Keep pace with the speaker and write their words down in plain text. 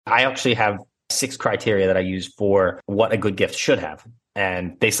I actually have 6 criteria that I use for what a good gift should have.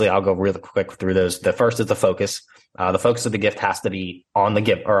 And basically, I'll go really quick through those. The first is the focus. The focus of the gift has to be on the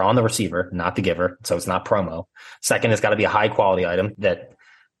giver or on the receiver, not the giver. So it's not promo. Second, it's got to be a high quality item that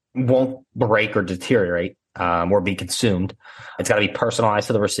won't break or deteriorate or be consumed. It's got to be personalized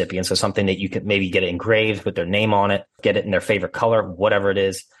to the recipient. So something that you can maybe get it engraved with their name on it, get it in their favorite color, whatever it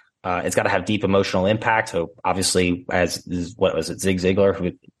is. It's got to have deep emotional impact. So obviously, what was it, Zig Ziglar,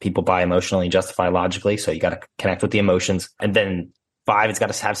 who people buy emotionally and justify logically. So you got to connect with the emotions. And then 5, it's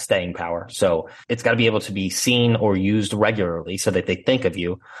got to have staying power. So it's got to be able to be seen or used regularly so that they think of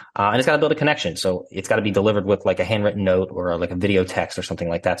you. And it's got to build a connection. So it's got to be delivered with like a handwritten note or like a video text or something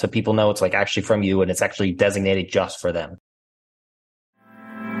like that. So people know it's like actually from you and it's actually designated just for them.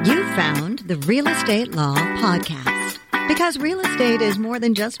 You found the Real Estate Law Podcast. Because real estate is more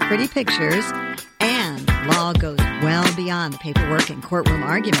than just pretty pictures, and law goes well beyond the paperwork and courtroom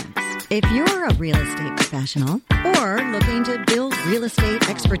arguments. If you're a real estate professional or looking to build real estate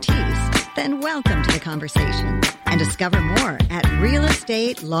expertise, then welcome to the conversation and discover more at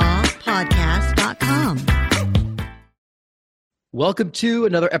realestatelawpodcast.com. Welcome to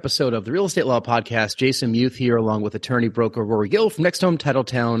another episode of the Real Estate Law Podcast. Jason Muth here along with attorney broker Rory Gill from Next Home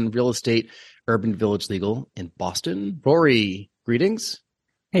Titletown Real Estate Urban Village Legal in Boston. Rory, greetings.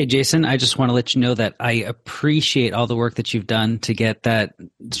 Hey, Jason, I just want to let you know that I appreciate all the work that you've done to get that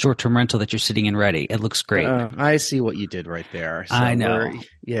short-term rental that you're sitting in ready. It looks great. I see what you did right there. So I know.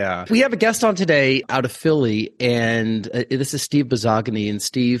 Yeah. We have a guest on today out of Philly, and this is Steve Buzogany. And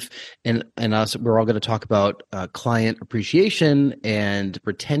Steve and us, we're all going to talk about client appreciation and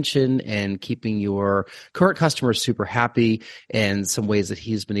retention and keeping your current customers super happy and some ways that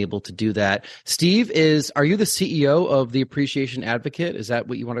he's been able to do that. Steve, are you the CEO of the Appreciation Advocate? Is that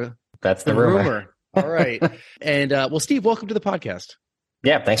what you want to? That's the rumor. All right. And well, Steve, welcome to the podcast.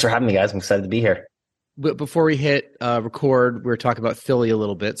 Yeah. Thanks for having me, guys. I'm excited to be here. But before we hit record, we were talking about Philly a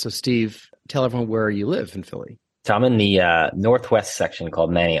little bit. So, Steve, tell everyone where you live in Philly. So I'm in the northwest section called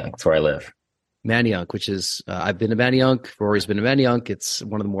Manayunk. That's where I live. Manayunk, which is, I've been to Manayunk. Rory's been to Manayunk. It's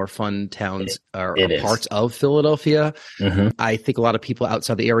one of the more fun towns or parts of Philadelphia. Mm-hmm. I think a lot of people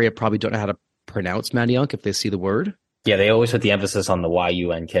outside the area probably don't know how to pronounce Manayunk if they see the word. Yeah, they always put the emphasis on the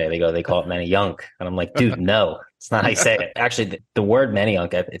Y-U-N-K. They call it Manayunk. And I'm like, dude, no, it's not how you say it. Actually, the word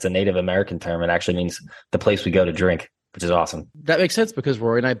Manayunk, it's a Native American term. It actually means the place we go to drink, which is awesome. That makes sense because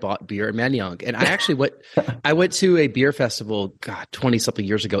Rory and I bought beer at Manayunk. And I actually went to a beer festival, 20-something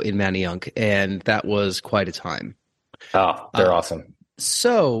years ago in Manayunk, and that was quite a time. Oh, they're awesome.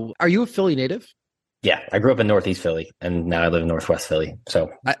 So, are you a Philly native? Yeah, I grew up in Northeast Philly, and now I live in Northwest Philly.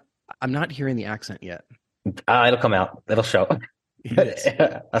 So I'm not hearing the accent yet. It'll come out. It'll show.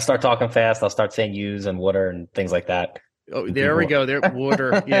 I'll start talking fast. I'll start saying use and water and things like that. Oh, there we go. There,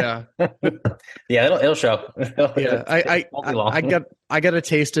 water. Yeah, yeah. It'll show. Yeah, I got a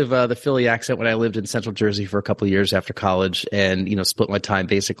taste of the Philly accent when I lived in Central Jersey for a couple of years after college, and split my time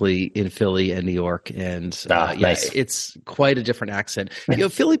basically in Philly and New York, and nice. It's quite a different accent.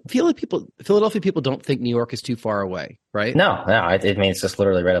 Philadelphia people don't think New York is too far away, right? No. It means it's just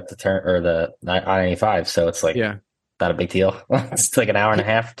literally right up the turn or the I-95, so it's like not a big deal. It's like an hour and a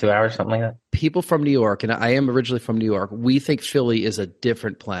half, 2 hours, something like that. People from New York, and I am originally from New York, we think Philly is a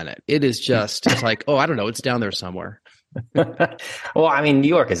different planet. It is just, it's like, oh, I don't know, it's down there somewhere. Well, I mean, New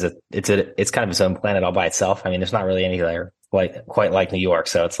York it's kind of its own planet all by itself. I mean, there's not really any there quite like New York.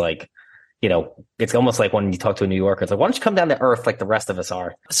 So it's like, it's almost like when you talk to a New Yorker, it's like, why don't you come down to earth like the rest of us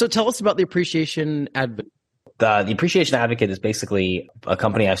are? So tell us about the Appreciation Advocate. The Appreciation Advocate is basically a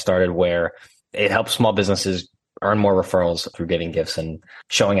company I started where it helps small businesses earn more referrals through giving gifts and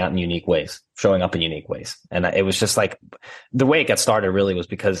showing up in unique ways. And it was just like the way it got started really was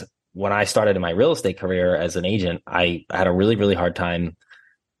because when I started in my real estate career as an agent, I had a really, really hard time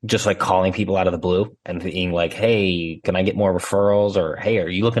just like calling people out of the blue and being like, hey, can I get more referrals? Or, hey, are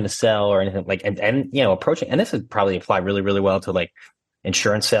you looking to sell or anything like, and approaching, and this would probably apply really, really well to like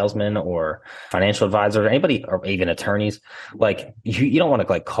insurance salesmen or financial advisors, or anybody, or even attorneys. Like you don't want to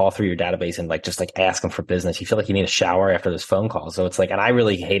like call through your database and like just like ask them for business. You feel like you need a shower after this phone call. So it's like, and I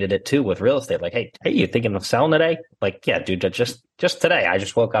really hated it too with real estate. Like, hey, you thinking of selling today? Like, yeah, dude, just today, I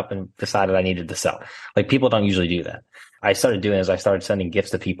just woke up and decided I needed to sell. Like people don't usually do that. I started doing is I started sending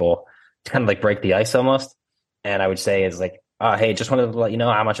gifts to people to kind of like break the ice almost. And I would say is like, hey, just wanted to let you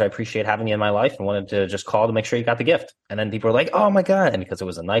know how much I appreciate having you in my life and wanted to just call to make sure you got the gift. And then people were like, oh my God. And because it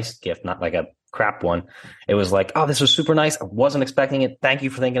was a nice gift, not like a crap one, it was like, oh, this was super nice. I wasn't expecting it. Thank you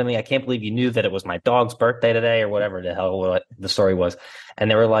for thinking of me. I can't believe you knew that it was my dog's birthday today or whatever the hell the story was. And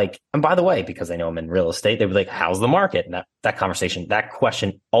they were like, and by the way, because they know I'm in real estate, they were like, how's the market? And that conversation, that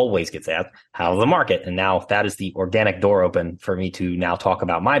question always gets asked, how's the market? And now that is the organic door open for me to now talk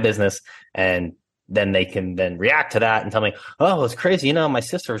about my business. And then they can then react to that and tell me, oh, it's crazy. You know, my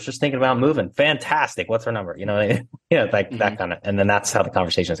sister was just thinking about moving. Fantastic. What's her number? You know, like that kind of, and then that's how the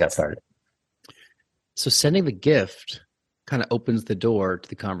conversations got started. So sending the gift kind of opens the door to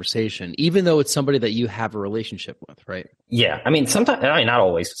the conversation, even though it's somebody that you have a relationship with, right? Yeah. I mean, sometimes, I mean, not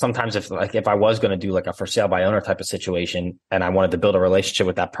always. Sometimes if I was going to do like a for sale by owner type of situation and I wanted to build a relationship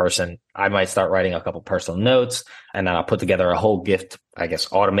with that person, I might start writing a couple personal notes and then I'll put together a whole gift, I guess,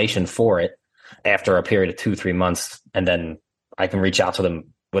 automation for it after a period of 2-3 months. And then I can reach out to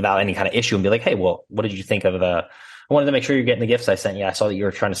them without any kind of issue and be like, hey, well, what did you think of I wanted to make sure you're getting the gifts I sent you. I saw that you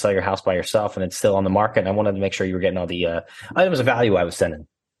were trying to sell your house by yourself and it's still on the market. And I wanted to make sure you were getting all the items of value I was sending.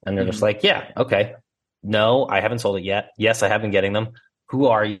 And they're just like, yeah, okay. No, I haven't sold it yet. Yes, I have been getting them. Who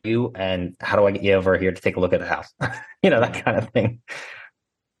are you? And how do I get you over here to take a look at the house? That kind of thing.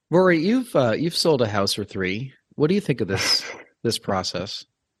 Rory, you've sold a house or 3. What do you think of this process?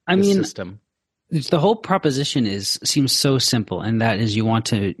 System? The whole proposition seems so simple, and that is you want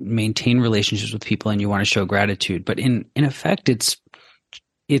to maintain relationships with people and you want to show gratitude. But in effect,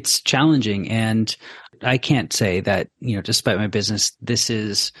 it's challenging. And I can't say that, despite my business, this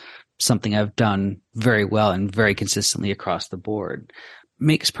is something I've done very well and very consistently across the board.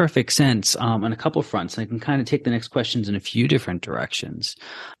 Makes perfect sense on a couple of fronts. I can kind of take the next questions in a few different directions.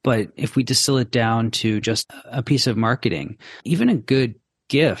 But if we distill it down to just a piece of marketing, even a good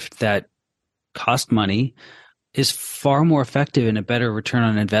gift that cost money is far more effective and a better return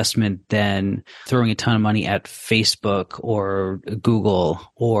on investment than throwing a ton of money at Facebook or Google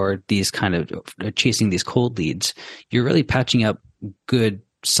or these kind of chasing these cold leads. You're really patching up good,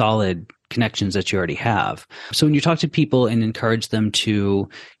 solid connections that you already have. So when you talk to people and encourage them to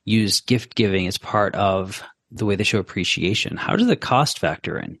use gift giving as part of the way they show appreciation, how does the cost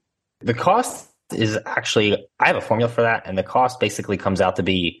factor in? The cost is actually, I have a formula for that. And the cost basically comes out to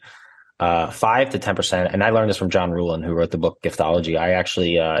be 5 to 10%. And I learned this from John Rulin, who wrote the book Giftology. I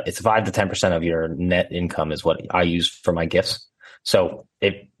actually, it's 5 to 10% of your net income is what I use for my gifts. So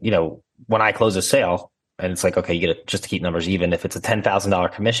when I close a sale and it's like, okay, you get it just to keep numbers even. If it's a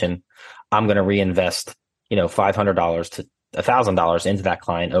 $10,000 commission, I'm going to reinvest, $500 to $1,000 into that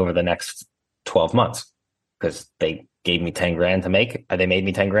client over the next 12 months because they gave me 10 grand to make. They made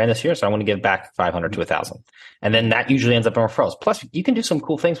me 10 grand this year. So I want to give back 500 to 1,000. And then that usually ends up in referrals. Plus you can do some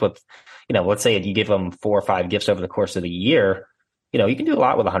cool things with, let's say you give them 4 or 5 gifts over the course of the year. You can do a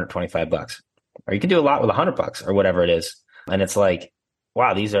lot with $125 or you can do a lot with $100 or whatever it is. And it's like,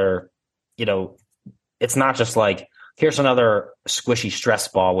 wow, these are, it's not just like, here's another squishy stress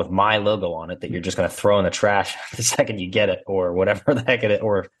ball with my logo on it that you're just going to throw in the trash the second you get it or whatever the heck it is,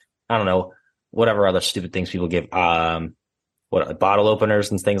 or I don't know, whatever other stupid things people give, bottle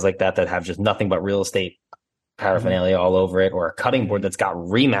openers and things like that have just nothing but real estate paraphernalia all over it, or a cutting board that's got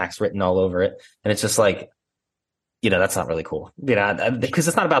Remax written all over it. And it's just like, that's not really cool, because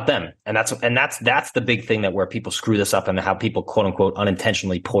it's not about them. And that's the big thing where people screw this up and how people quote unquote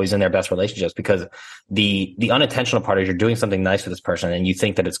unintentionally poison their best relationships, because the unintentional part is you're doing something nice for this person and you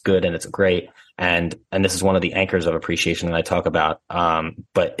think that it's good and it's great. And this is one of the anchors of appreciation that I talk about.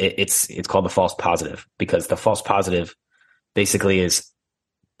 But it's called the false positive, because the false positive basically is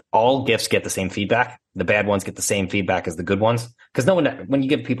all gifts get the same feedback. The bad ones get the same feedback as the good ones. Because when you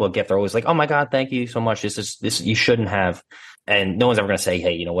give people a gift, they're always like, oh my God, thank you so much. This you shouldn't have. And no one's ever going to say,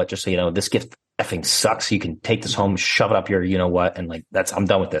 hey, you know what? Just so you know, this gift effing sucks. You can take this home, shove it up your, and like, I'm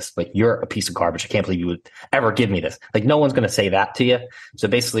done with this. Like, you're a piece of garbage. I can't believe you would ever give me this. Like, no one's going to say that to you. So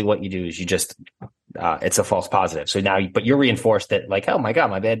basically what you do is you just, it's a false positive. So now, but you're reinforced that like, oh my God,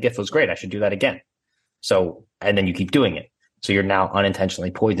 my bad gift was great. I should do that again. So, and then you keep doing it. So you're now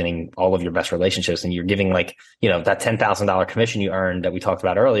unintentionally poisoning all of your best relationships, and you're giving that $10,000 commission you earned that we talked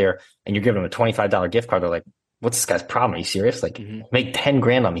about earlier, and you're giving them a $25 gift card. They're like, what's this guy's problem? Are you serious? Like, make 10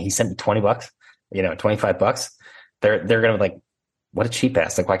 grand on me. He sent me $20, $25. They're going to be like, what a cheap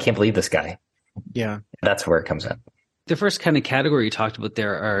ass. Like, well, I can't believe this guy. Yeah. That's where it comes in. The first kind of category you talked about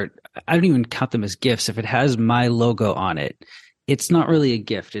there are, I don't even count them as gifts. If it has my logo on it, it's not really a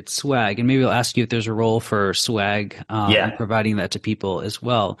gift, it's swag. And maybe I'll ask you if there's a role for swag, providing that to people as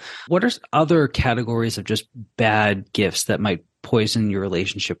well. What are other categories of just bad gifts that might poison your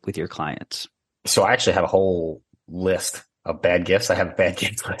relationship with your clients? So I actually have a whole list of bad gifts. I have a bad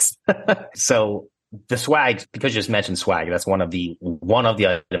gift list. So the swag, because you just mentioned swag, that's one of the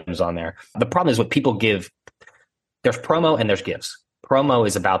items on there. The problem is what people give. There's promo and there's gifts. Promo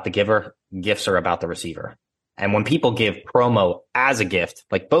is about the giver. Gifts are about the receiver. And when people give promo as a gift,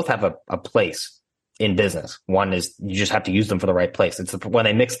 like both have a place in business. One is you just have to use them for the right place. It's when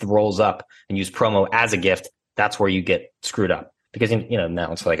they mix the roles up and use promo as a gift, that's where you get screwed up. Because,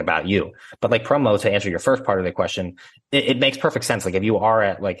 now it's like about you. But like promo, to answer your first part of the question, it makes perfect sense. Like if you are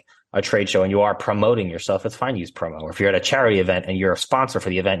at like a trade show and you are promoting yourself, it's fine to use promo. Or if you're at a charity event and you're a sponsor for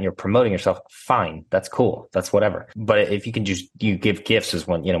the event and you're promoting yourself, fine. That's cool. That's whatever. But if you can you give gifts is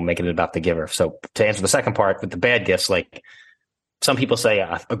when, making it about the giver. So to answer the second part with the bad gifts, like some people say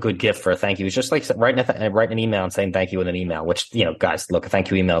a good gift for a thank you is just like writing an email and saying thank you with an email, which, guys, look, a thank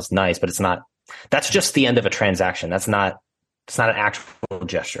you email is nice, but that's just the end of a transaction. It's not an actual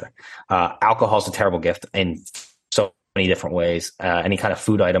gesture. Alcohol is a terrible gift in so many different ways. Any kind of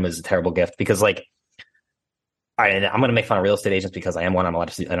food item is a terrible gift because, like, I'm going to make fun of real estate agents because I am one. I'm allowed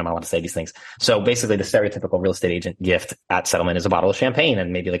to say these things. So basically, the stereotypical real estate agent gift at settlement is a bottle of champagne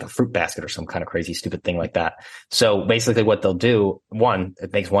and maybe like a fruit basket or some kind of crazy, stupid thing like that. So basically, what they'll do, one,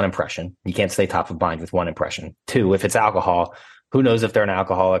 it makes one impression. You can't stay top of mind with one impression. Two, if it's alcohol, who knows if they're an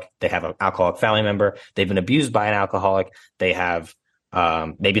alcoholic? They have an alcoholic family member. They've been abused by an alcoholic. They have,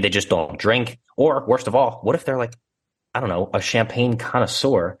 maybe they just don't drink. Or worst of all, what if they're like, I don't know, a champagne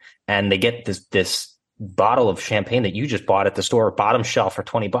connoisseur and they get this bottle of champagne that you just bought at the store, bottom shelf for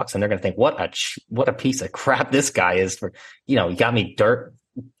 $20, and they're going to think, what a piece of crap this guy is for, he got me dirt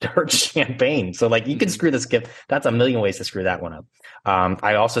champagne. So like you can screw this gift. That's a million ways to screw that one up.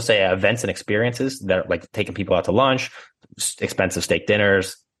 I also say events and experiences that are like taking people out to lunch, expensive steak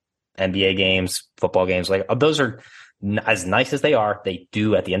dinners, NBA games, football games. Like those are as nice as they are. They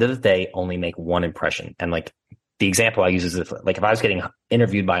do at the end of the day only make one impression. And like the example I use is if I was getting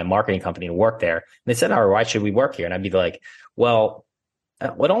interviewed by a marketing company to work there, and they said, "Oh, why should we work here?" And I'd be like, "Well,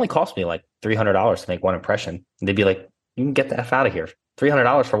 it only cost me like $300 to make one impression." And they'd be like, "You can get the F out of here.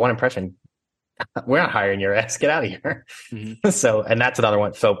 $300 for one impression. We're not hiring your ass. Get out of here." Mm-hmm. So, and that's another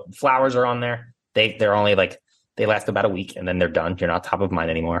one. So flowers are on there. They're only like, they last about a week and then they're done. You're not top of mind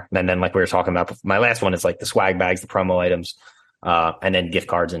anymore. And then like we were talking about, my last one is like the swag bags, the promo items, and then gift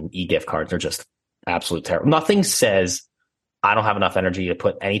cards and e-gift cards are just absolute terrible. Nothing says I don't have enough energy to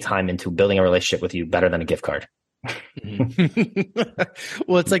put any time into building a relationship with you better than a gift card.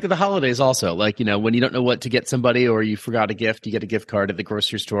 Well, it's like the holidays also, like, when you don't know what to get somebody or you forgot a gift, you get a gift card at the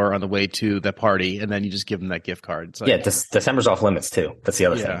grocery store on the way to the party and then you just give them that gift card. Like, yeah, December's off limits too. That's the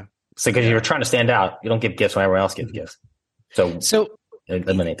other thing. So because you're trying to stand out, you don't give gifts when everyone else gives gifts. So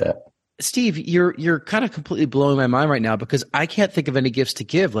eliminate that. Steve, you're kind of completely blowing my mind right now because I can't think of any gifts to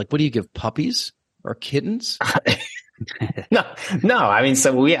give. Like, what do you give, puppies or kittens? No. I mean,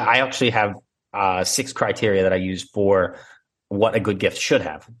 I actually have 6 criteria that I use for what a good gift should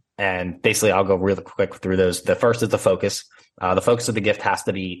have. And basically I'll go really quick through those. The first is the focus. The focus of the gift has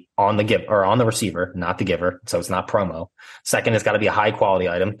to be on the gift or on the receiver, not the giver. So it's not promo. Second, it's got to be a high quality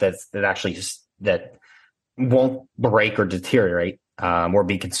item that won't break or deteriorate, or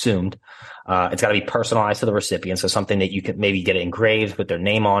be consumed. It's got to be personalized to the recipient. So something that you can maybe get it engraved with their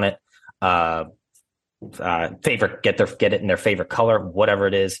name on it. Get it in their favorite color, whatever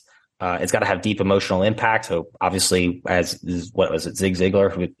it is. It's got to have deep emotional impact. So obviously, what was it, Zig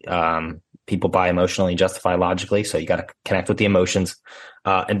Ziglar? People buy emotionally, justify logically. So you got to connect with the emotions.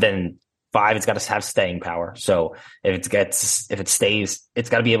 And then 5, it's got to have staying power. So if it stays, it's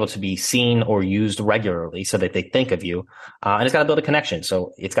got to be able to be seen or used regularly so that they think of you. And it's got to build a connection.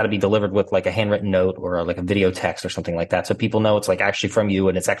 So it's got to be delivered with like a handwritten note or like a video text or something like that. So people know it's like actually from you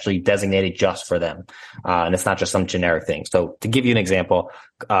and it's actually designated just for them. And it's not just some generic thing. So to give you an example,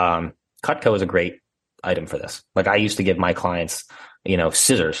 Cutco is a great item for this. Like I used to give my clients,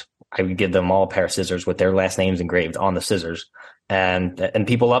 scissors. I would give them all a pair of scissors with their last names engraved on the scissors. And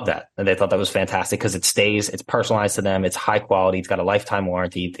people love that. And they thought that was fantastic because it stays, it's personalized to them. It's high quality. It's got a lifetime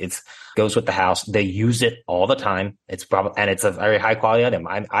warranty. It goes with the house. They use it all the time. It's a very high quality item.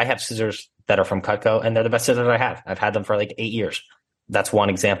 I have scissors that are from Cutco and they're the best scissors I have. I've had them for like 8 years. That's one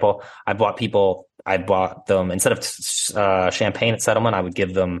example. I bought them instead of champagne at settlement. I would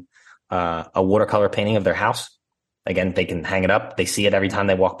give them a watercolor painting of their house. Again, they can hang it up. They see it every time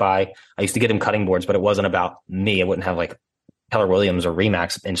they walk by. I used to get them cutting boards, but it wasn't about me. I wouldn't have like Keller Williams or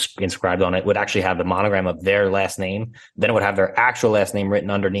Remax inscribed on it. It would actually have the monogram of their last name. Then it would have their actual last name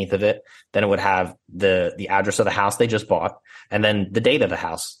written underneath of it. Then it would have the address of the house they just bought. And then the date of the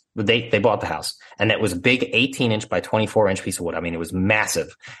house, the date they bought the house. And it was a big 18-inch by 24-inch piece of wood. I mean, it was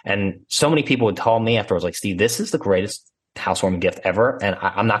massive. And so many people would tell me afterwards, like, Steve, this is the greatest housewarming gift ever, and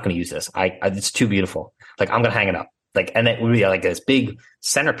I'm not going to use this. It's too beautiful. Like, I'm going to hang it up. Like, and it would be like this big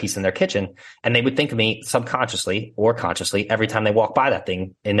centerpiece in their kitchen, and they would think of me subconsciously or consciously every time they walk by that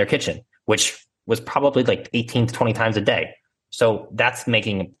thing in their kitchen, which was probably like 18 to 20 times a day. So that's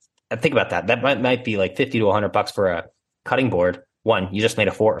making, think about that. That might be like 50 to $100 for a cutting board. One, you just made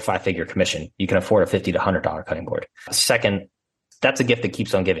a 4 or 5 figure commission. You can afford a $50 to $100 cutting board. Second, that's a gift that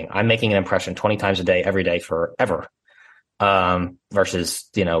keeps on giving. I'm making an impression 20 times a day, every day, forever. Versus,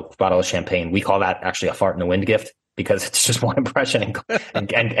 a bottle of champagne. We call that actually a fart in the wind gift because it's just one impression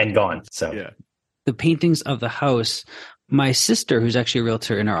and gone. So yeah. The paintings of the house, my sister, who's actually a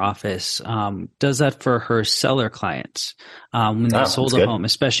realtor in our office, does that for her seller clients when they sold a home,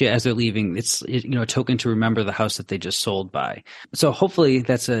 especially as they're leaving. It's a token to remember the house that they just sold by. So hopefully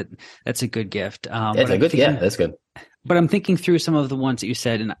that's a good gift. That's good. But I'm thinking through some of the ones that you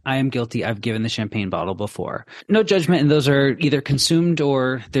said, and I am guilty. I've given the champagne bottle before. No judgment, and those are either consumed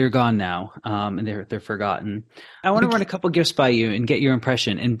or they're gone now, and they're forgotten. I want to run a couple gifts by you and get your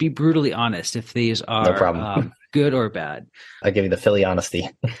impression, and be brutally honest if these are no problem. Good or bad. I'll give you the Philly honesty.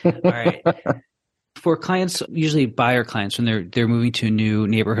 All right. For clients, usually buyer clients, when they're moving to a new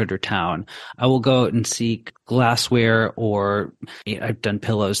neighborhood or town, I will go out and seek glassware, or I've done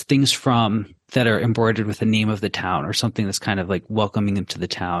pillows, things that are embroidered with the name of the town or something that's kind of like welcoming them to the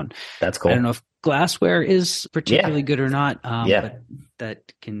town. That's cool. I don't know if glassware is particularly good or not, but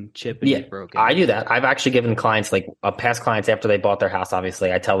that can chip and get broken. I do that. I've actually given clients, like past clients, after they bought their house,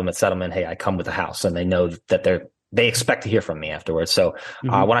 obviously, I tell them at settlement, hey, I come with the house, and they know that they expect to hear from me afterwards. So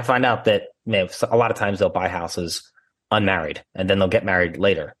when I find out that a lot of times they'll buy houses unmarried and then they'll get married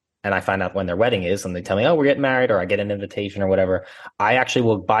later. And I find out when their wedding is and they tell me, oh, we're getting married, or I get an invitation or whatever. I actually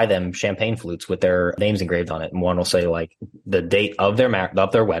will buy them champagne flutes with their names engraved on it. And one will say like the date of their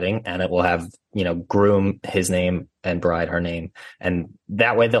wedding, and it will have, groom, his name, and bride, her name. And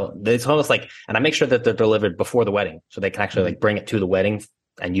that way it's almost like, and I make sure that they're delivered before the wedding so they can actually like bring it to the wedding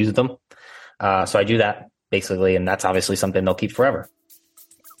and use them. So I do that basically. And that's obviously something they'll keep forever.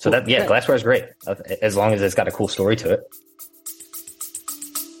 So glassware is great as long as it's got a cool story to it.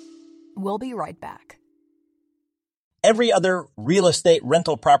 We'll be right back. Every other real estate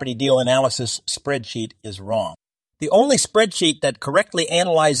rental property deal analysis spreadsheet is wrong. The only spreadsheet that correctly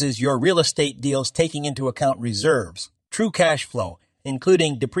analyzes your real estate deals taking into account reserves, true cash flow,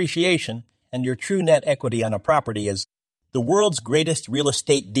 including depreciation, and your true net equity on a property is the world's greatest real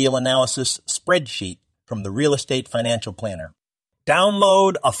estate deal analysis spreadsheet from the Real Estate Financial Planner.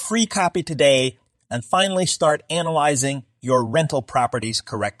 Download a free copy today and finally start analyzing your rental properties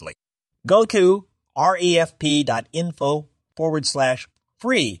correctly. Go to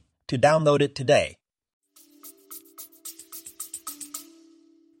refp.info/free to download it today.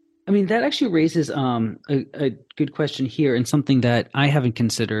 I mean, that actually raises a good question here, and something that I haven't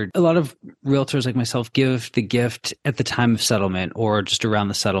considered. A lot of realtors like myself give the gift at the time of settlement or just around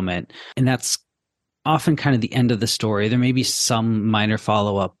the settlement, and that's often kind of the end of the story. There may be some minor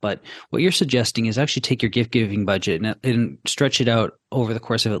follow-up, but what you're suggesting is actually take your gift-giving budget and stretch it out over the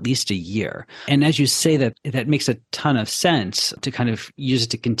course of at least a year. And as you say, that makes a ton of sense to kind of use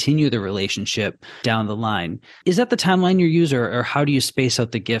it to continue the relationship down the line. Is that the timeline you use, or how do you space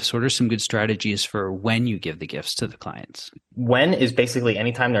out the gifts? What are some good strategies for when you give the gifts to the clients? When is basically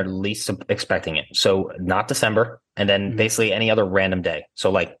anytime they're least expecting it. So not December, and then basically any other random day. So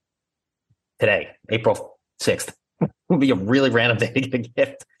like today, April 6th, would be a really random day to get a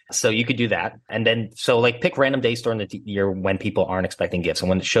gift. So you could do that. And then, so like pick random days during the year when people aren't expecting gifts. And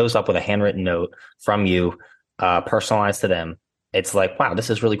when it shows up with a handwritten note from you, personalized to them, it's like, wow, this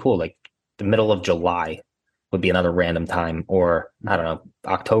is really cool. Like the middle of July would be another random time, or I don't know,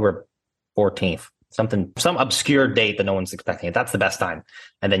 October 14th, some obscure date that no one's expecting it. That's the best time.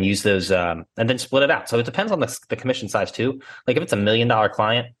 And then use those, and then split it out. So it depends on the commission size too. Like if it's $1 million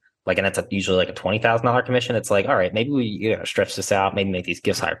client, like, and it's usually like a $20,000 commission. It's like, all right, maybe we stretch this out, maybe make these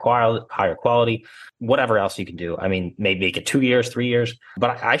gifts higher quality, whatever else you can do. I mean, maybe make it 2 years, 3 years,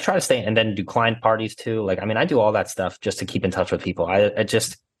 but I try to stay and then do client parties too. Like, I mean, I do all that stuff just to keep in touch with people. It's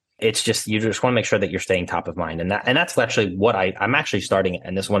just, you just want to make sure that you're staying top of mind. And that's actually what I'm actually starting.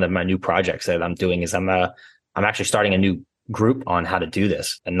 And this is one of my new projects that I'm doing is I'm actually starting a new group on how to do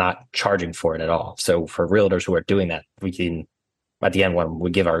this and not charging for it at all. So for realtors who are doing that, we can, at the end, when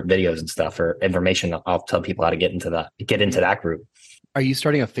we give our videos and stuff or information, I'll tell people how to get into that group. Are you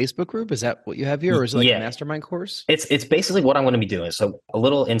starting a Facebook group? Is that what you have here? Or is it like a mastermind course? It's basically what I'm going to be doing. So a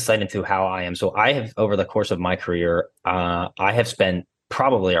little insight into how I am. So I have, over the course of my career, I have spent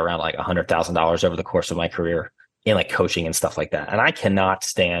probably around like $100,000 over the course of my career in like coaching and stuff like that. And I cannot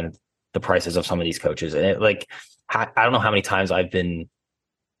stand the prices of some of these coaches. And I don't know how many times I've been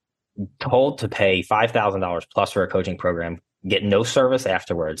told to pay $5,000 plus for a coaching program, get no service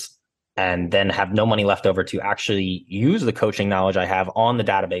afterwards, and then have no money left over to actually use the coaching knowledge I have on the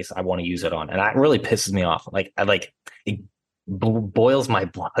database I want to use it on. And that really pisses me off. It boils my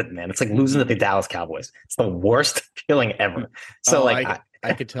blood, man. It's like losing to the Dallas Cowboys. It's the worst feeling ever. So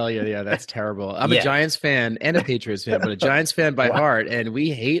I could tell you, yeah, that's terrible. I'm a Giants fan and a Patriots fan, but a Giants fan by heart, and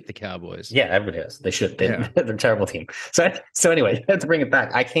we hate the Cowboys. Yeah, everybody does. They should. They're a terrible team. So anyway, to bring it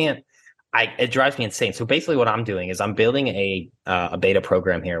back, it drives me insane. So basically what I'm doing is I'm building a beta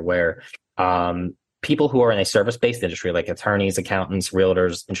program here where people who are in a service-based industry, like attorneys, accountants,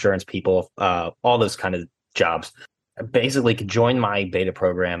 realtors, insurance people, all those kind of jobs, basically could join my beta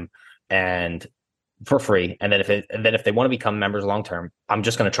program and for free. And then if they want to become members long term, I'm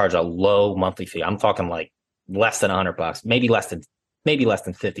just going to charge a low monthly fee. I'm talking like less than $100, maybe less than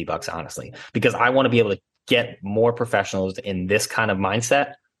 $50, honestly, because I want to be able to get more professionals in this kind of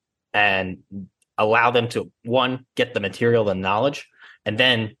mindset and allow them to, one, get the material, the knowledge, and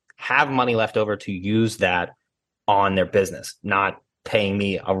then have money left over to use that on their business, not paying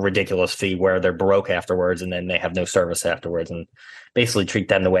me a ridiculous fee where they're broke afterwards and then they have no service afterwards, and basically treat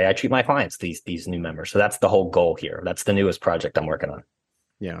them the way I treat my clients, these new members. So that's the whole goal here. That's the newest project I'm working on.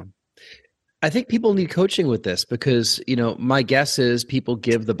 Yeah. I think people need coaching with this because, my guess is people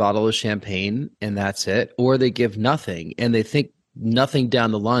give the bottle of champagne and that's it, or they give nothing and they think nothing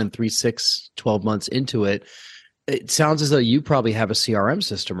down the line, 3, 6, 12 months into it. It sounds as though you probably have a CRM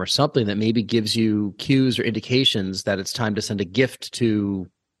system or something that maybe gives you cues or indications that it's time to send a gift to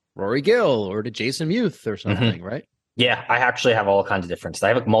Rory Gill or to Jason Muth or something, right? Yeah, I actually have all kinds of different. I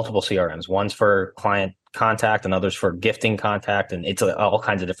have multiple CRMs. One's for client contact and others for gifting contact, and it's all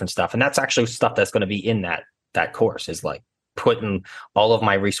kinds of different stuff. And that's actually stuff that's going to be in that course, is like putting all of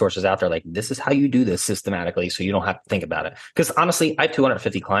my resources out there. Like, this is how you do this systematically, so you don't have to think about it. Because honestly, I have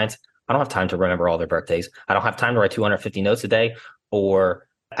 250 clients. I don't have time to remember all their birthdays. I don't have time to write 250 notes a day,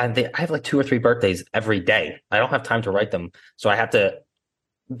 I have like 2 or 3 birthdays every day. I don't have time to write them. So I have to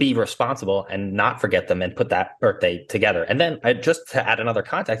be responsible and not forget them and put that birthday together. And then just to add another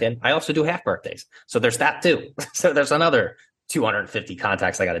contact in, I also do half birthdays. So there's that too. So there's another 250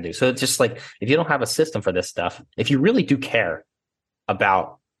 contacts I got to do. So it's just like, if you don't have a system for this stuff, if you really do care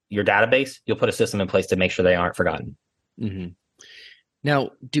about your database, you'll put a system in place to make sure they aren't forgotten. Mm-hmm.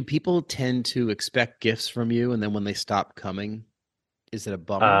 Now, do people tend to expect gifts from you, and then when they stop coming, is it a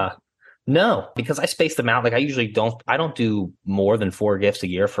bummer? No, because I space them out. Like, I don't do more than 4 gifts a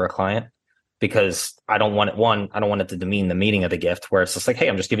year for a client, because I don't want it to demean the meaning of the gift, where it's just like, hey,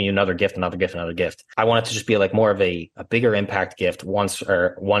 I'm just giving you another gift, another gift, another gift. I want it to just be like more of a bigger impact gift once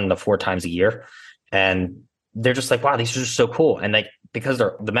or 1 to 4 times a year. And they're just like, wow, these are just so cool. And like, because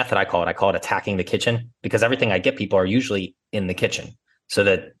they're the method I call it attacking the kitchen, because everything I get people are usually in the kitchen, so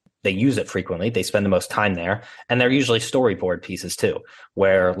that they use it frequently. They spend the most time there. And they're usually storyboard pieces too,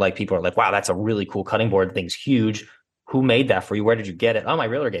 where like people are like, wow, that's a really cool cutting board. The thing's huge. Who made that for you? Where did you get it? Oh, my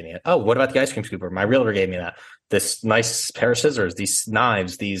realtor gave me it. Oh, what about the ice cream scooper? My realtor gave me that. This nice pair of scissors, these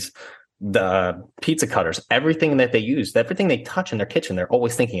knives, the pizza cutters, everything that they use, everything they touch in their kitchen, they're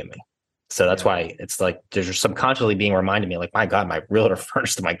always thinking of me. So that's why it's like, there's subconsciously being reminded me, like, my God, my realtor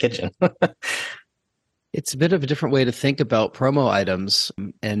furnished my kitchen. It's a bit of a different way to think about promo items.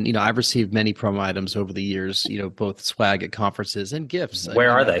 And, I've received many promo items over the years, both swag at conferences and gifts.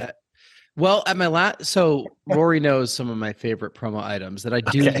 Where are they? Well, at my so Rory knows some of my favorite promo items that I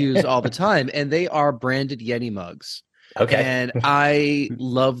do use all the time, and they are branded Yeti mugs. Okay. And I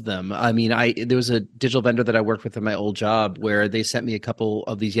love them. I mean, there was a digital vendor that I worked with in my old job where they sent me a couple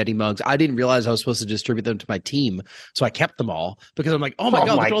of these Yeti mugs. I didn't realize I was supposed to distribute them to my team, so I kept them all because I'm like, oh my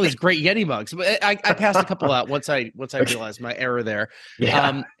God, look at all these great Yeti mugs. But I passed a couple out once I realized my error there.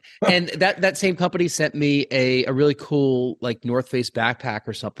 Yeah. And that same company sent me a really cool like North Face backpack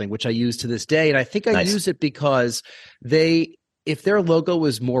or something, which I use to this day. And I think I use it because if their logo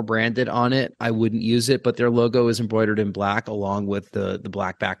was more branded on it, I wouldn't use it, but their logo is embroidered in black along with the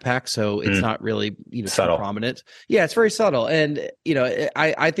black backpack. So it's not really, subtle. Prominent. Yeah, it's very subtle. And,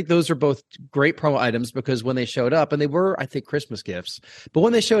 I think those are both great promo items because when they showed up, and they were, I think, Christmas gifts, but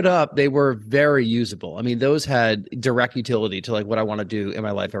when they showed up, they were very usable. I mean, those had direct utility to like what I want to do in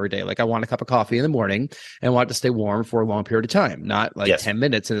my life every day. Like I want a cup of coffee in the morning and want it to stay warm for a long period of time, not like 10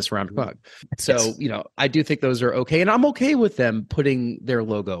 minutes in a ceramic mug. So, I do think those are okay. And I'm okay with them putting their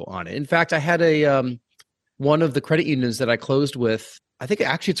logo on it. In fact, I had one of the credit unions that I closed with, I think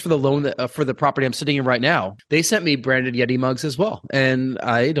actually it's for the loan for the property I'm sitting in right now. They sent me branded Yeti mugs as well. And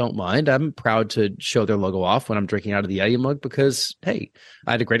I don't mind. I'm proud to show their logo off when I'm drinking out of the Yeti mug because, hey,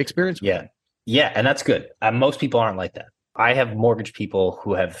 I had a great experience with it. Yeah, and that's good. Most people aren't like that. I have mortgage people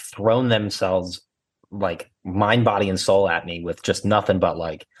who have thrown themselves like mind, body, and soul at me with just nothing but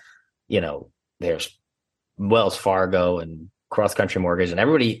like, there's Wells Fargo and cross country mortgage and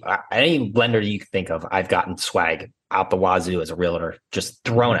everybody, any lender you can think of, I've gotten swag out the wazoo as a realtor just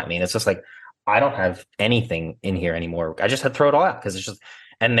thrown at me. And it's just like, I don't have anything in here anymore. I just had to throw it all out because it's just,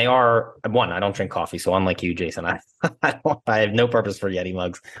 and they are one, I don't drink coffee. So unlike you, Jason, I have no purpose for Yeti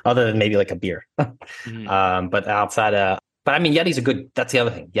mugs other than maybe like a beer. But outside but I mean, that's the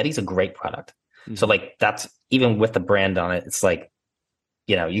other thing. Yeti's a great product. So like that's even with the brand on it, it's like,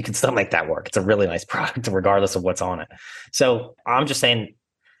 you can still make that work. It's a really nice product regardless of what's on it. So I'm just saying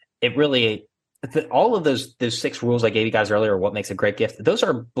it really, all of those 6 rules I gave you guys earlier, what makes a great gift, those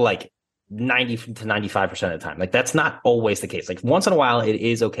are like 90 to 95% of the time. Like that's not always the case. Like once in a while, it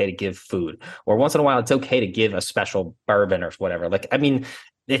is okay to give food, or once in a while, it's okay to give a special bourbon or whatever. Like, I mean,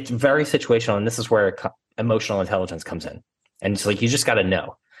 it's very situational. And this is where emotional intelligence comes in. And it's like, you just got to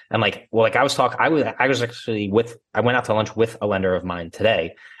know. And like, well, like I was actually I went out to lunch with a lender of mine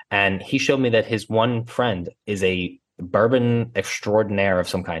today, and he showed me that his one friend is a bourbon extraordinaire of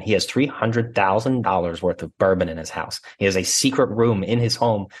some kind. He has $300,000 worth of bourbon in his house. He has a secret room in his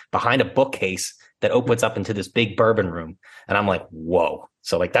home behind a bookcase that opens up into this big bourbon room. And I'm like, whoa.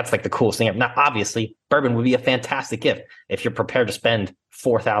 So like, that's like the coolest thing. Now, obviously bourbon would be a fantastic gift if you're prepared to spend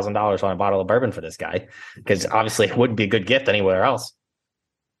 $4,000 on a bottle of bourbon for this guy, because obviously it wouldn't be a good gift anywhere else.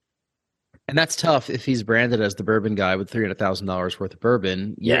 And that's tough if he's branded as the bourbon guy with $300,000 worth of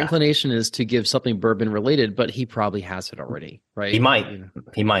bourbon. Your inclination is to give something bourbon related, but he probably has it already, right? He might.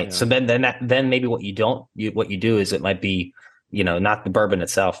 Yeah. So then maybe what you do is it might be, not the bourbon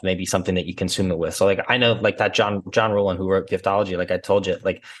itself, maybe something that you consume it with. So like I know like that John Rowland who wrote Giftology, like I told you,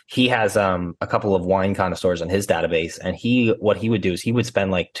 like he has a couple of wine connoisseurs in his database, and what he would do is he would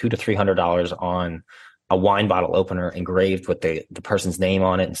spend like $200 to $300 on a wine bottle opener engraved with the person's name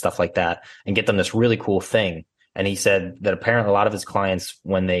on it and stuff like that, and get them this really cool thing. And he said that apparently a lot of his clients,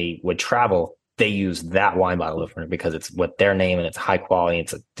 when they would travel, they use that wine bottle opener because it's with their name and it's high quality,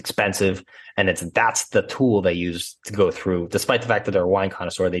 it's expensive, and that's the tool they use to go through. Despite the fact that they're a wine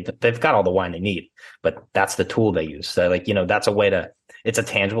connoisseur, they've got all the wine they need, but that's the tool they use. So like, that's a way it's a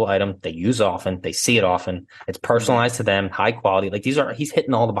tangible item they use often, they see it often, it's personalized to them, high quality. Like he's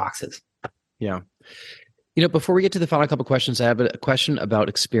hitting all the boxes. Yeah. Before we get to the final couple of questions, I have a question about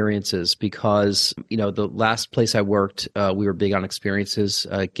experiences because, the last place I worked, we were big on experiences,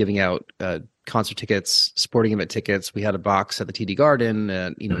 giving out concert tickets, sporting event tickets. We had a box at the TD Garden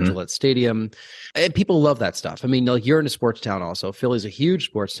and, Gillette Stadium. And people love that stuff. I mean, like you're in a sports town also. Philly's a huge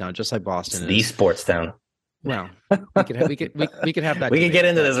sports town, just like Boston. It's the sports town. Well, we could have that. We could get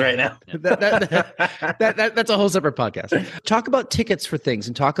into this right now. That's a whole separate podcast. Talk about tickets for things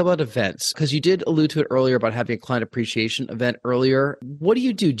and talk about events, because you did allude to it earlier about having a client appreciation event earlier. What do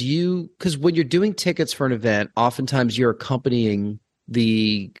you do? Because when you're doing tickets for an event, oftentimes you're accompanying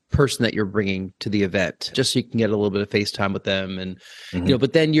the person that you're bringing to the event, just so you can get a little bit of FaceTime with them. And,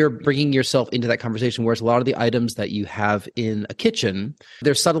 but then you're bringing yourself into that conversation, whereas a lot of the items that you have in a kitchen,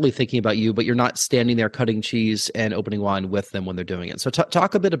 they're subtly thinking about you, but you're not standing there cutting cheese and opening wine with them when they're doing it. So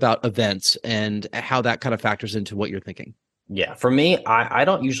talk a bit about events and how that kind of factors into what you're thinking. Yeah. For me, I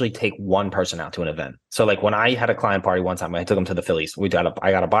don't usually take one person out to an event. So like when I had a client party one time, I took them to the Phillies. I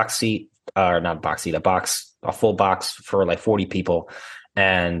got a box seat, or not a box seat, a full box for like 40 people.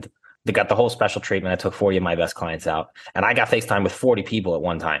 And they got the whole special treatment. I took 40 of my best clients out, and I got FaceTime with 40 people at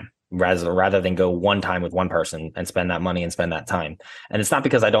one time rather than go one time with one person and spend that money and spend that time. And it's not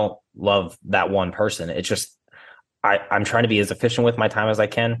because I don't love that one person. It's just, I'm trying to be as efficient with my time as I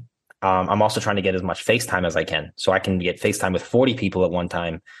can. I'm also trying to get as much FaceTime as I can, so I can get FaceTime with 40 people at one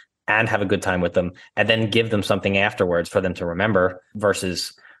time and have a good time with them, and then give them something afterwards for them to remember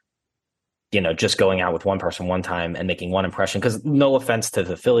versus, just going out with one person one time and making one impression. Because no offense to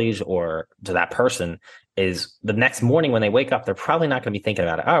the Phillies or to that person, is the next morning when they wake up, they're probably not going to be thinking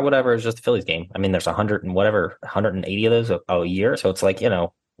about it. Oh, whatever, it's just a Phillies game. I mean, there's 180 of those a year. So it's like, I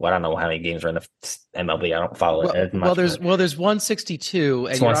don't know how many games are in the MLB. I don't follow it. There's 162,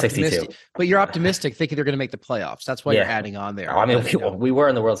 and it's 162. But you're optimistic, thinking they're going to make the playoffs. That's why you're adding on there. I mean, we were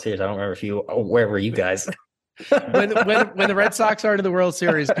in the World Series. I don't remember where were you guys? when the Red Sox are in the World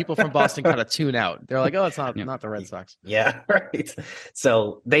Series, people from Boston kind of tune out. They're like, "Oh, it's not the Red Sox." Yeah, right.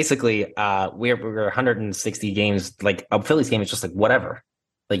 So basically, we're 160 games. Like a Phillies game is just like whatever.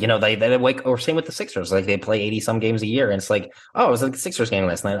 Like, they wake, or same with the Sixers. Like they play 80 some games a year, and it's like, oh, it was like the Sixers game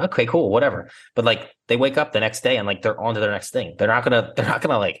last night. Okay, cool, whatever. But like they wake up the next day and like they're on to their next thing. They're not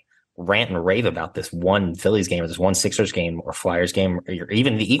gonna like rant and rave about this one Phillies game or this one Sixers game or Flyers game or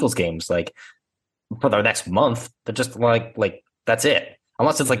even the Eagles games, like for the next month. They're just like that's it.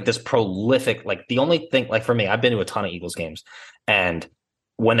 Unless it's like this prolific, like the only thing, like for me, I've been to a ton of Eagles games, and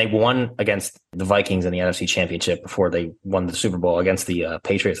when they won against the Vikings in the NFC Championship before they won the Super Bowl against the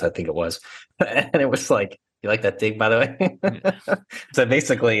Patriots, I think it was, and it was like, you like that dig, by the way? Yeah. So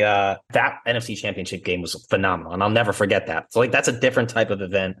basically, that NFC Championship game was phenomenal, and I'll never forget that. So like that's a different type of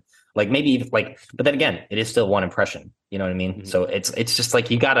event. Like maybe like, but then again, it is still one impression. You know what I mean? Mm-hmm. So it's just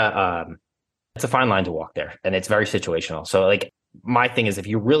like you gotta. It's a fine line to walk there, and it's very situational. So like my thing is, if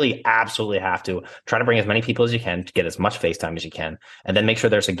you really absolutely have to, try to bring as many people as you can to get as much face time as you can, and then make sure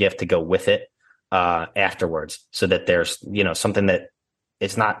there's a gift to go with it afterwards, so that there's, you know, something that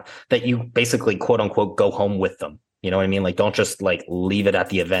it's not that you basically quote unquote go home with them. You know what I mean? Like don't just like leave it at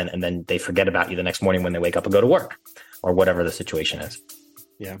the event and then they forget about you the next morning when they wake up and go to work or whatever the situation is.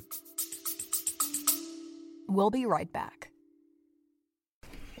 Yeah. We'll be right back.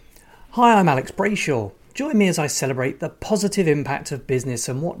 Hi, I'm Alex Brayshaw. Join me as I celebrate the positive impact of business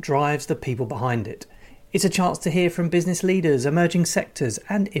and what drives the people behind it. It's a chance to hear from business leaders, emerging sectors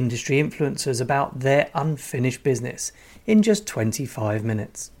and industry influencers about their unfinished business in just 25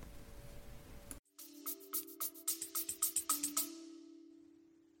 minutes.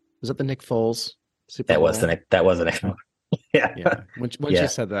 Was that the Nick Foles? That was the Nick Foles. Yeah. Once you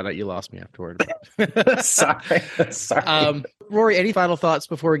said that, you lost me afterward. Sorry. Rory, any final thoughts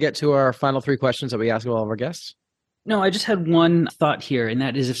before we get to our final 3 questions that we ask all of our guests? No, I just had one thought here, and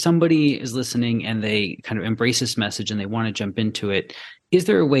that is if somebody is listening and they kind of embrace this message and they want to jump into it, is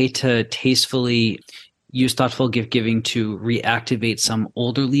there a way to tastefully use thoughtful gift giving to reactivate some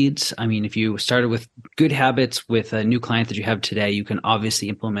older leads? I mean, if you started with good habits with a new client that you have today, you can obviously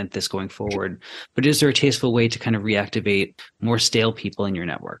implement this going forward. But is there a tasteful way to kind of reactivate more stale people in your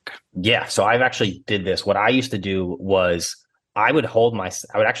network? Yeah. So I've actually did this. What I used to do was I would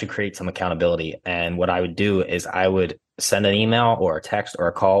actually create some accountability. And what I would do is I would send an email or a text or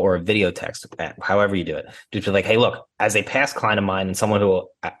a call or a video text, however you do it. Just be like, hey, look, as a past client of mine and someone who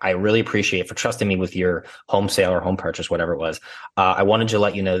I really appreciate for trusting me with your home sale or home purchase, whatever it was, I wanted to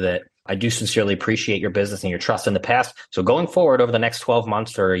let you know that I do sincerely appreciate your business and your trust in the past. So going forward over the next 12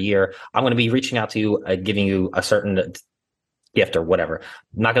 months or a year, I'm going to be reaching out to you, giving you a certain gift or whatever.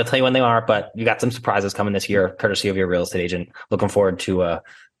 I'm not going to tell you when they are, but you got some surprises coming this year, courtesy of your real estate agent. Looking forward to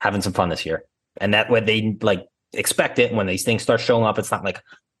having some fun this year. And that way they like expect it. And when these things start showing up, it's not like,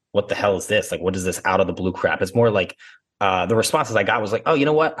 what the hell is this? Like, what is this out of the blue crap? It's more like the responses I got was like, oh, you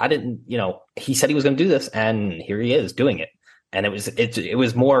know what? I didn't, he said he was going to do this and here he is doing it. And it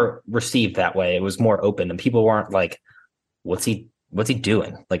was more received that way. It was more open and people weren't like, what's he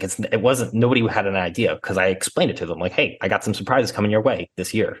doing? Like it wasn't, nobody had an idea because I explained it to them like, hey, I got some surprises coming your way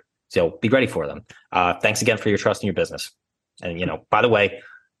this year. So be ready for them. Thanks again for your trust in your business. And, by the way,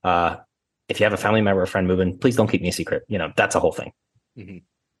 if you have a family member or friend moving, please don't keep me a secret. That's a whole thing. Mm-hmm.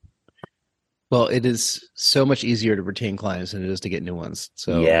 Well, it is so much easier to retain clients than it is to get new ones.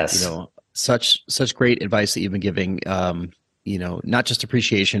 So, yes. Such great advice that you've been giving, not just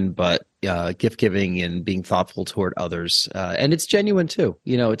appreciation, but gift giving and being thoughtful toward others. And it's genuine too.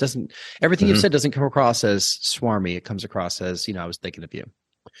 It doesn't, everything you've said doesn't come across as swarmy. It comes across as, I was thinking of you.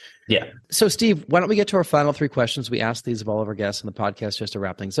 Yeah. So Steve, why don't we get to our final 3 questions? We ask these of all of our guests on the podcast just to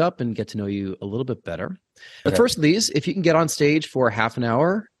wrap things up and get to know you a little bit better. The first of these, if you can get on stage for half an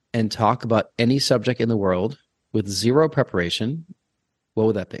hour and talk about any subject in the world with zero preparation, what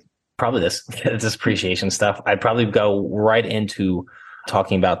would that be? Probably this appreciation stuff. I'd probably go right into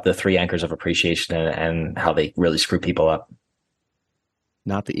talking about the 3 anchors of appreciation and how they really screw people up.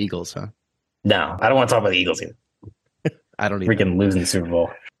 Not the Eagles, huh? No, I don't want to talk about the Eagles either. I don't even freaking losing the Super Bowl.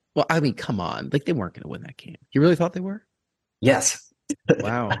 Well, I mean, come on. Like they weren't going to win that game. You really thought they were? Yes.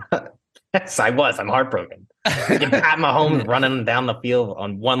 Wow. Yes, I was. I'm heartbroken. Pat Mahomes running down the field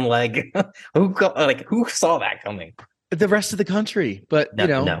on one leg. Who saw that coming? The rest of the country, but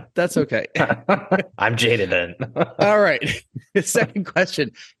no. That's okay. I'm jaded then. All right. Second question.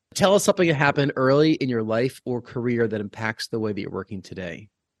 Tell us something that happened early in your life or career that impacts the way that you're working today.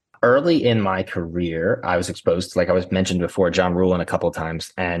 Early in my career, I was exposed to, like I was mentioned before, John Ruhlin a couple of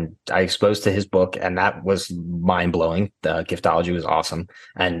times, and I exposed to his book, and that was mind-blowing. The giftology was awesome.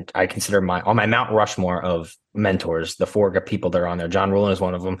 And I consider on my Mount Rushmore of mentors, the 4 people that are on there, John Ruhlin is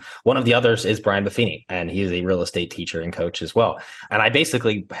one of them. One of the others is Brian Buffini, and he is a real estate teacher and coach as well. And I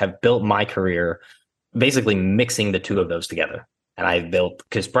basically have built my career basically mixing the 2 of those together. And I built,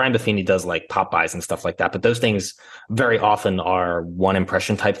 because Brian Buffini does like pop buys and stuff like that, but those things very often are one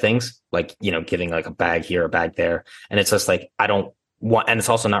impression type things, like, giving like a bag here, a bag there. And it's just like, I don't and it's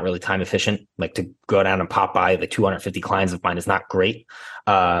also not really time efficient. Like to go down and pop by the 250 clients of mine is not great.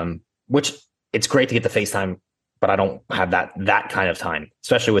 Which it's great to get the FaceTime, but I don't have that kind of time,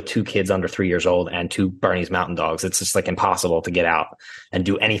 especially with 2 kids under 3 years old and 2 Bernese Mountain Dogs. It's just like impossible to get out and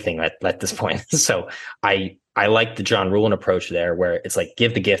do anything at this point. So I like the John Ruhlin approach there, where it's like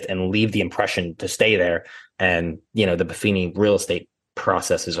give the gift and leave the impression to stay there. And, the Buffini real estate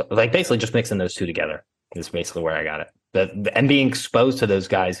process is like basically just mixing those two together is basically where I got it. And being exposed to those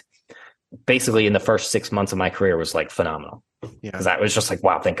guys basically in the first 6 months of my career was like phenomenal. Yeah. Because I was just like,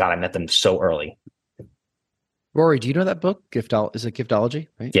 wow, thank God I met them so early. Rory, do you know that book? Is it Giftology?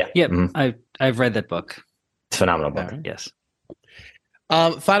 Right? Yeah. Yeah, Mm-hmm. I've read that book. It's a phenomenal book. Right. Yes.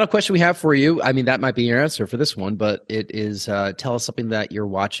 Final question we have for you. I mean, that might be your answer for this one, but it is tell us something that you're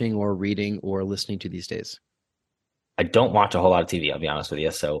watching or reading or listening to these days. I don't watch a whole lot of TV, I'll be honest with you.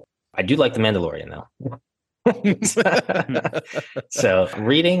 So I do like The Mandalorian, though. So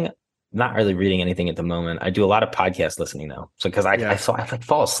reading, not really reading anything at the moment. I do a lot of podcast listening, though. So because I like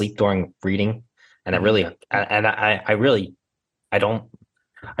fall asleep during reading, and I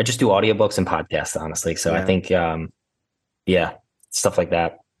just do audiobooks and podcasts, honestly. So I think, stuff like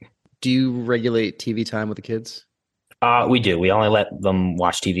that. Do you regulate TV time with the kids? We do. We only let them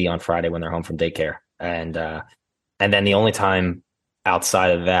watch TV on Friday when they're home from daycare. And then the only time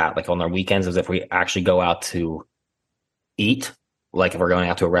outside of that, like on their weekends, is if we actually go out to eat. Like if we're going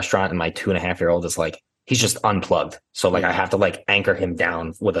out to a restaurant and my 2.5-year-old is like, he's just unplugged. So like I have to like anchor him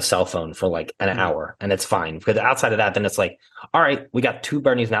down with a cell phone for like an hour, and it's fine. Because outside of that, then it's like, all right, we got 2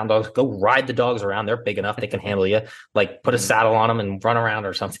 Bernese Mountain Dogs. Go ride the dogs around. They're big enough. They can handle you. Like put a saddle on them and run around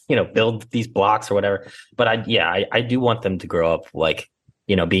or something, build these blocks or whatever. But I do want them to grow up like,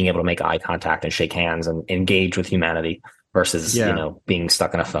 being able to make eye contact and shake hands and engage with humanity versus, being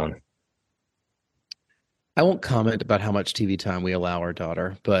stuck on a phone. I won't comment about how much TV time we allow our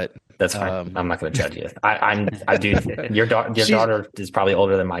daughter, but that's fine. I'm not going to judge you. I do. Your daughter is probably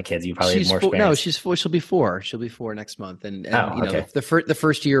older than my kids. You probably have more experience. No, she's 4. She'll be 4. She'll be 4 next month. And okay. The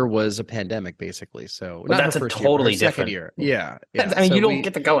first year was a pandemic, basically. So that's a totally different year. Yeah. I mean, so you don't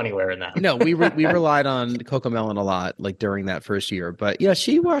get to go anywhere in that. No, we relied on Cocomelon a lot, like during that first year. But yeah,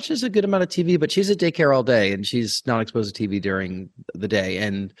 she watches a good amount of TV, but she's at daycare all day, and she's not exposed to TV during the day.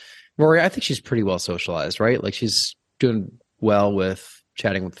 And Rory, I think she's pretty well socialized, right? Like she's doing well with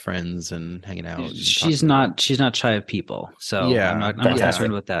chatting with friends and hanging out. She's not shy of people, so I'm not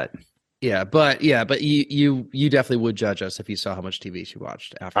concerned with that. Yeah, but you definitely would judge us if you saw how much TV she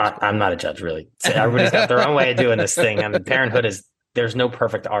watched after. I'm not a judge, really. So everybody's got their own way of doing this thing. I mean, parenthood is there's no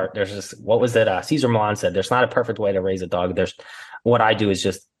perfect art. There's just what was it? Cesar Millan said, "There's not a perfect way to raise a dog. There's what I do is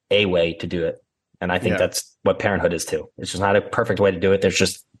just a way to do it." And I think that's what parenthood is too. It's just not a perfect way to do it. There's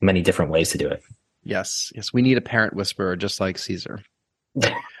just many different ways to do it. Yes. We need a parent whisperer, just like Caesar.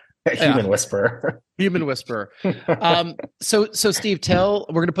 Human whisperer. Human whisperer. So Steve, we're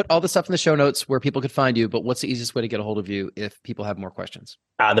going to put all the stuff in the show notes where people could find you, but what's the easiest way to get a hold of you if people have more questions?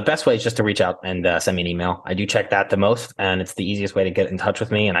 The best way is just to reach out and send me an email. I do check that the most, and it's the easiest way to get in touch with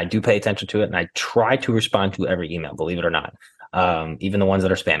me, and I do pay attention to it, and I try to respond to every email, believe it or not, even the ones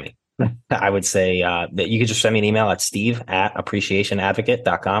that are spammy. I would say that you could just send me an email at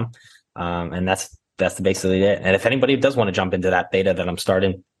steve@appreciationadvocate.com. And that's basically it. And if anybody does want to jump into that beta that I'm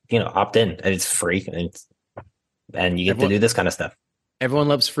starting, opt in, and it's free, and you get to do this kind of stuff. Everyone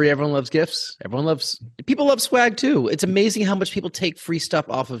loves free. Everyone loves gifts. People love swag too. It's amazing how much people take free stuff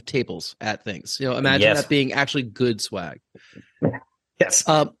off of tables at things. Imagine that being actually good swag. Yes.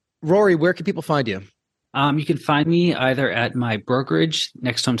 Rory, where can people find you? You can find me either at my brokerage,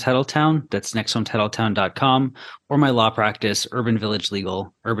 Next Home Titletown, that's nexthometitletown.com, or my law practice, Urban Village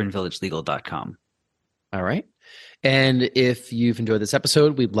Legal, urbanvillagelegal.com. All right. And if you've enjoyed this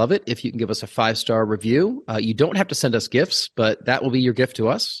episode, we'd love it if you can give us a 5-star review. You don't have to send us gifts, but that will be your gift to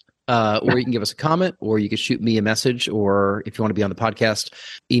us. Or you can give us a comment, or you can shoot me a message, or if you want to be on the podcast,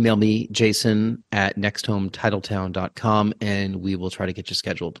 email me, jason@nexthometitletown.com, and we will try to get you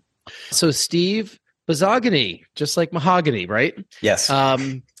scheduled. So Steve Buzogany, just like mahogany, right? Yes.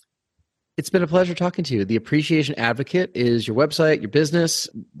 It's been a pleasure talking to you. The Appreciation Advocate is your website, your business.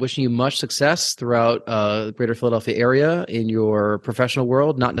 Wishing you much success throughout the greater Philadelphia area in your professional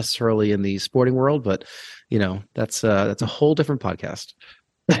world, not necessarily in the sporting world, but that's a whole different podcast.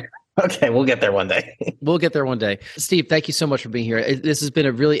 Okay, we'll get there one day. We'll get there one day. Steve, thank you so much for being here. This has been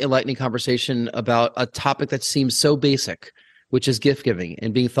a really enlightening conversation about a topic that seems so basic, which is gift giving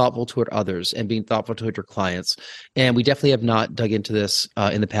and being thoughtful toward others and being thoughtful toward your clients. And we definitely have not dug into this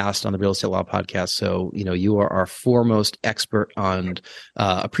in the past on the Real Estate Law Podcast. So, you are our foremost expert on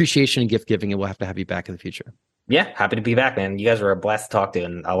appreciation and gift giving, and we'll have to have you back in the future. Yeah, happy to be back, man. You guys were a blast to talk to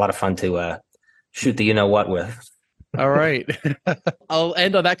and a lot of fun to shoot the you-know-what with. All right. I'll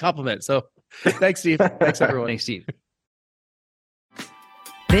end on that compliment. So thanks, Steve. Thanks, everyone. Thanks, Steve.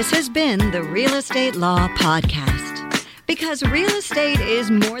 This has been the Real Estate Law Podcast. Because real estate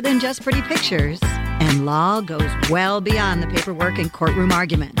is more than just pretty pictures, and law goes well beyond the paperwork and courtroom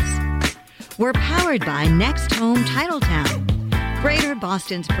arguments. We're powered by Next Home Titletown, Greater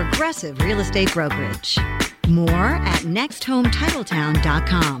Boston's progressive real estate brokerage. More at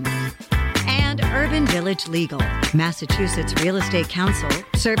nexthometitletown.com. And Urban Village Legal, Massachusetts Real Estate Counsel,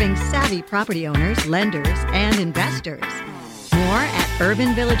 serving savvy property owners, lenders, and investors. More at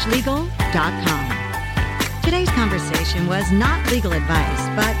urbanvillagelegal.com. Today's conversation was not legal advice,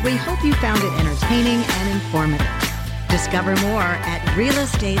 but we hope you found it entertaining and informative. Discover more at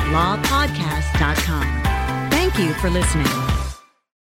realestatelawpodcast.com. Thank you for listening.